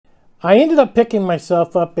I ended up picking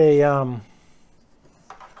myself up a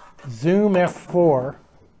Zoom F4,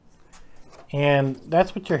 and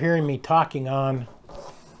that's what you're hearing me talking on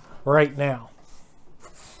right now.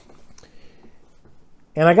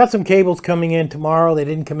 And I got some cables coming in tomorrow. They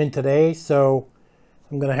didn't come in today, so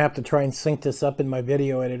I'm going to have to try and sync this up in my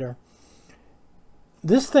video editor.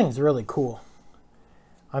 This thing's really cool.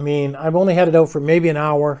 I mean, I've only had it out for maybe an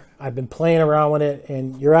hour. I've been playing around with it,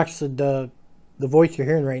 and you're actually, the voice you're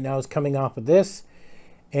hearing right now is coming off of this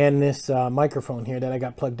and this microphone here that I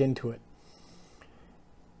got plugged into it.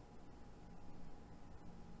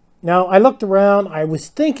 Now, I looked around. I was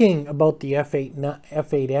thinking about the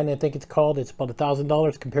F8N, I think it's called. It's about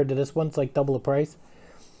 $1,000 compared to this one. It's like double the price.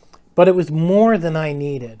 But it was more than I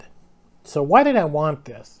needed. So why did I want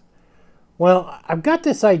this? Well, I've got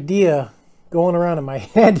this idea going around in my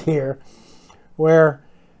head here where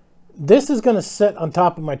this is going to sit on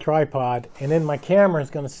top of my tripod, and then my camera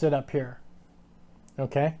is going to sit up here.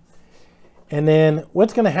 Okay? And then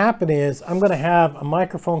what's going to happen is I'm going to have a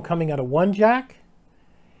microphone coming out of one jack,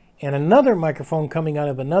 and another microphone coming out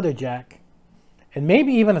of another jack, and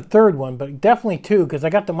maybe even a third one, but definitely two, because I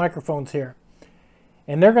got the microphones here.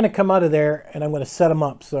 And they're going to come out of there, and I'm going to set them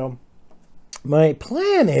up. So my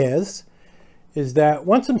plan is that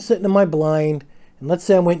once I'm sitting in my blind, and let's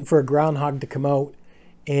say I'm waiting for a groundhog to come out,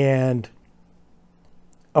 and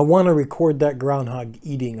I want to record that groundhog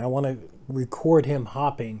eating. I want to record him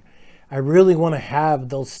hopping. I really want to have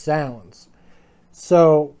those sounds.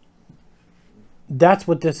 So that's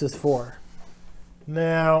what this is for.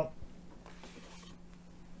 Now,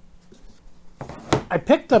 I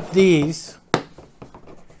picked up these,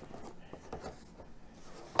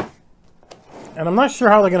 and I'm not sure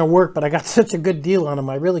how they're going to work, but I got such a good deal on them,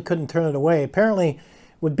 I really couldn't turn it away. Apparently,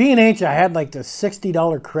 with B&H, I had like the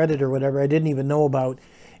 $60 credit or whatever I didn't even know about,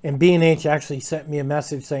 and B&H actually sent me a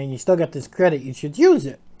message saying, you still got this credit, you should use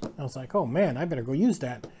it. I was like, oh man, I better go use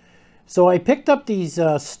that. So I picked up these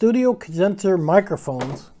studio condenser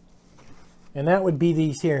microphones, and that would be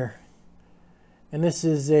these here. And this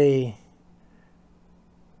is a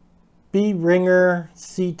B-Ringer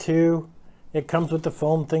C2. It comes with the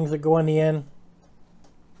foam things that go on the end.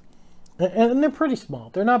 And they're pretty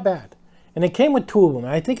small. They're not bad. And it came with two of them.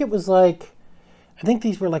 I think it was like, I think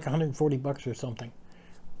these were like 140 bucks or something.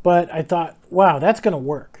 But I thought, wow, that's going to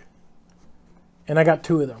work. And I got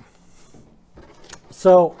two of them.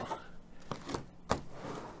 So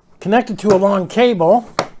connected to a long cable,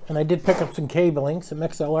 and I did pick up some cabling, some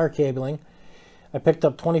XLR cabling. I picked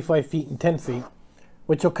up 25 feet and 10 feet,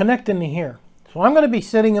 which will connect into here. So I'm going to be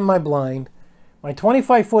sitting in my blind. My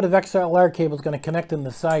 25 foot of XLR cable is going to connect in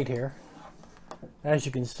the side here, as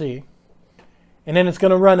you can see. And then it's going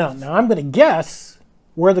to run out. Now I'm going to guess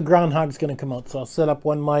where the groundhog is going to come out. So I'll set up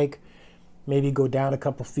one mic, maybe go down a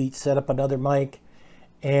couple feet, set up another mic,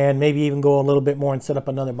 and maybe even go a little bit more and set up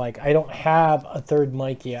another mic. I don't have a third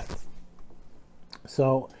mic yet.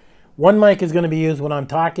 So one mic is going to be used when I'm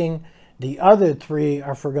talking. The other three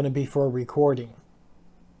are going to be for recording.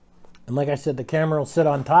 And like I said, the camera will sit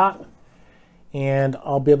on top, and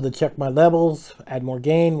I'll be able to check my levels, add more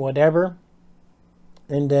gain, whatever.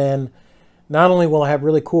 And then not only will I have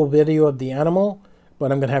really cool video of the animal,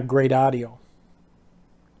 but I'm going to have great audio.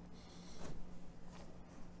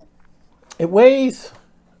 It weighs,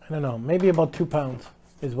 I don't know, maybe about 2 pounds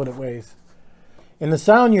is what it weighs. And the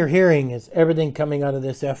sound you're hearing is everything coming out of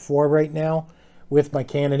this F4 right now with my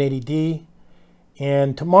Canon 80D.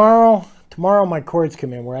 And tomorrow my cords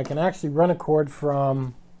come in where I can actually run a cord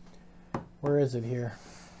from, where is it here?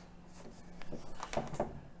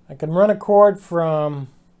 I can run a cord from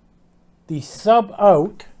the sub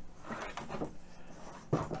out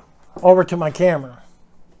over to my camera.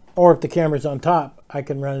 Or if the camera's on top, I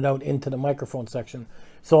can run it out into the microphone section.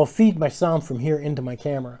 So I'll feed my sound from here into my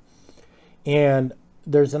camera. And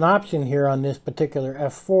there's an option here on this particular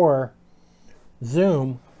F4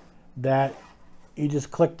 Zoom that you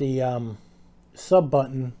just click the sub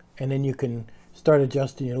button, and then you can start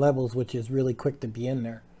adjusting your levels, which is really quick to be in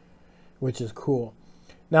there, which is cool.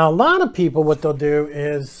 Now, a lot of people, what they'll do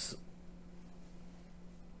is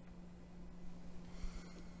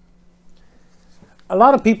a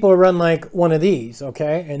lot of people will run like one of these,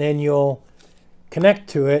 okay? And then you'll connect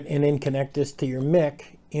to it and then connect this to your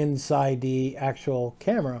mic inside the actual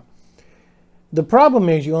camera. The problem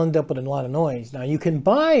is you'll end up with a lot of noise. Now, you can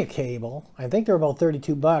buy a cable. I think they're about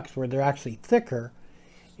 32 bucks where they're actually thicker,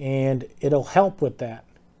 and it'll help with that.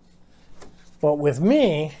 But with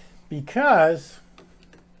me, because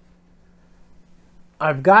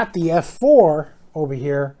I've got the F4 over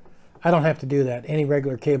here, I don't have to do that. Any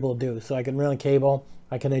regular cable will do. So I can run a cable,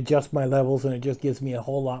 I can adjust my levels, and it just gives me a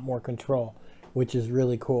whole lot more control, which is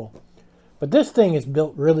really cool. But this thing is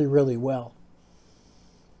built really, really well.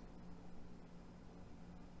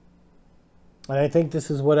 And I think this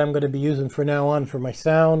is what I'm going to be using from now on for my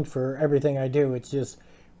sound, for everything I do. It's just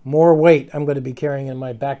more weight I'm going to be carrying in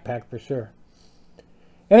my backpack for sure.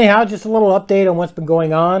 Anyhow, just a little update on what's been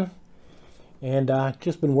going on. And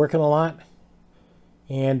just been working a lot.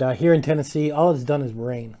 And here in Tennessee, all it's done is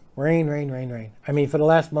rain. Rain, rain, rain, rain. I mean, for the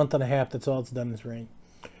last month and a half, that's all it's done is rain.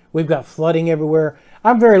 We've got flooding everywhere.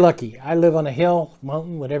 I'm very lucky. I live on a hill,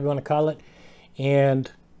 mountain, whatever you want to call it.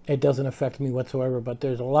 And it doesn't affect me whatsoever, but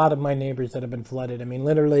there's a lot of my neighbors that have been flooded. I mean,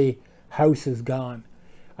 literally, house is gone.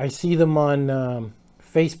 I see them on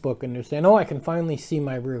Facebook, and they're saying, oh, I can finally see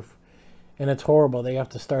my roof. And it's horrible. They have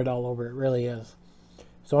to start all over. It really is.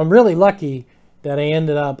 So I'm really lucky that I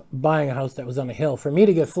ended up buying a house that was on a hill. For me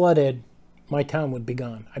to get flooded, my town would be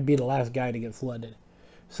gone. I'd be the last guy to get flooded.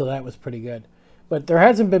 So that was pretty good. But there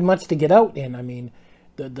hasn't been much to get out in. I mean,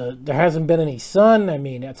 there hasn't been any sun. I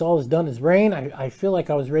mean, that's all it's done is rain. I feel like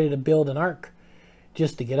I was ready to build an ark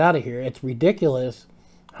just to get out of here. It's ridiculous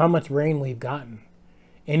how much rain we've gotten.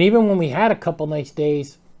 And even when we had a couple nice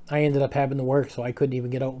days, I ended up having to work, so I couldn't even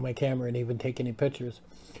get out with my camera and even take any pictures.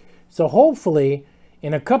 So hopefully,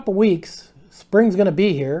 in a couple weeks, spring's going to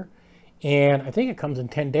be here. And I think it comes in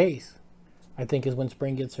 10 days, I think is when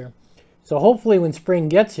spring gets here. So hopefully when spring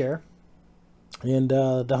gets here, and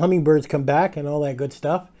the hummingbirds come back and all that good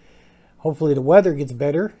stuff, hopefully the weather gets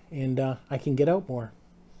better and I can get out more.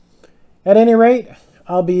 At any rate,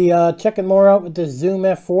 I'll be checking more out with this Zoom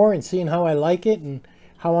F4 and seeing how I like it and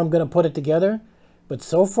how I'm going to put it together. But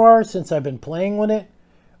so far, since I've been playing with it,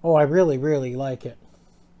 oh, I really, really like it.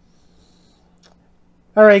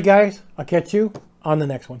 All right, guys, I'll catch you on the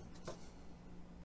next one.